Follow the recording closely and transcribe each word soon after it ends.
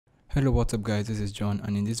Hello, what's up guys, this is John,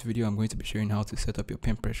 and in this video I'm going to be showing how to set up your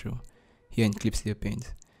pen pressure here in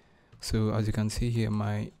clipstudiopaint. So as you can see here,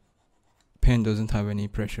 my pen doesn't have any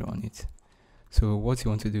pressure on it. So what you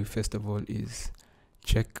want to do first of all is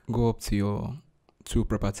go up to your tool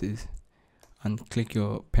properties and click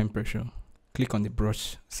your pen pressure. Click on the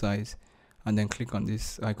brush size and then click on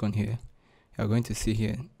this icon here. You're going to see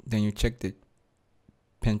here, then you check the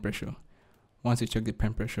pen pressure. Once you check the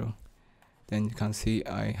pen pressure, then you can see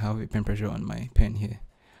I have a pen pressure on my pen here.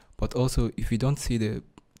 But also, if you don't see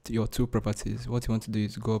your tool properties, what you want to do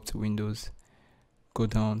is go up to Windows, go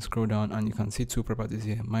down, scroll down, and you can see tool properties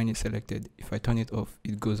here. Mine is selected. If I turn it off,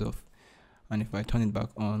 it goes off, and if I turn it back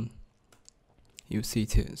on, you see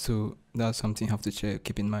it here. So that's something you have to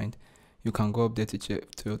keep in mind. You can go up there to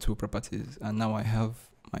check to your tool properties, and now I have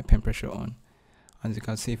my pen pressure on. As you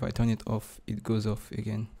can see, if I turn it off, it goes off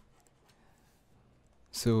again.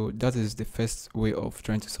 So that is the first way of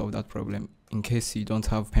trying to solve that problem in case you don't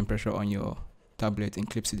have pen pressure on your tablet in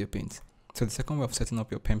clipstudiopaint. So the second way of setting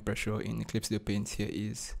up your pen pressure in clipstudiopaint here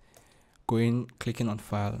is clicking on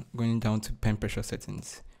file, going down to pen pressure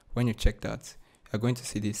settings. When you check that, you're going to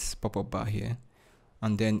see this pop-up bar here,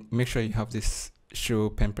 and then make sure you have this show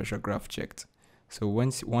pen pressure graph checked. So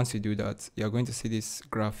once you do that, you're going to see this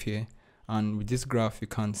graph here, and with this graph you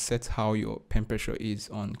can set how your pen pressure is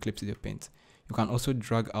on clipstudiopaint. You can also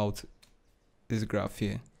drag out this graph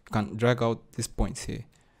here. You can drag out these points here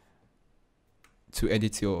to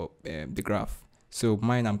edit your the graph. So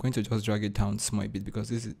mine, I'm going to just drag it down small a bit because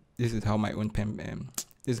this is how my own pen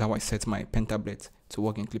this is how I set my pen tablet to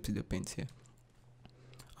work in clipstudiopaint here.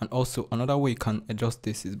 And also another way you can adjust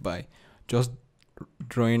this is by just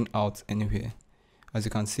drawing out anywhere. As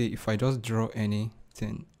you can see, if I just draw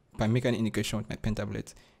anything, if I make an indication with my pen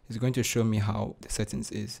tablet, it's going to show me how the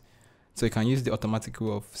settings is. So you can use the automatic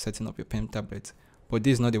way of setting up your pen tablet, but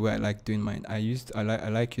this is not the way I like doing mine. I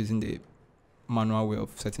like using the manual way of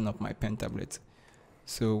setting up my pen tablet.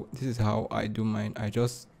 So this is how I do mine. I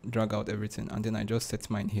just drag out everything and then I just set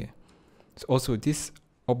mine here. So also this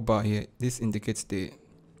up bar here, this indicates the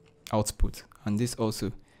output, and this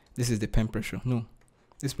is the pen pressure. No,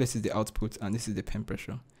 this place is the output and this is the pen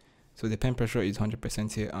pressure. So the pen pressure is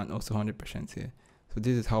 100% here and also 100% here. So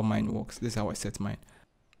this is how mine works. This is how I set mine.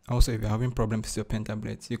 Also, if you're having problems with your pen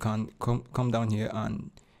tablet, you can come down here and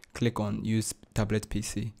click on use tablet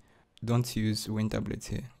PC. Don't use Win tablet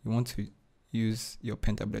here. You want to use your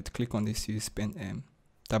pen tablet. Click on this use pen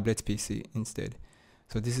tablet PC instead.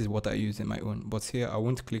 So this is what I use in my own, but here I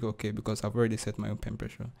won't click OK because I've already set my own pen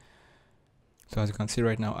pressure. So as you can see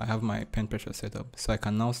right now, I have my pen pressure set up, so I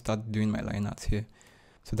can now start doing my line art here.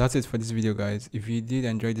 So that's it for this video guys. If you did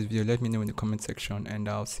enjoy this video, let me know in the comment section, and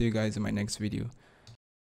I'll see you guys in my next video.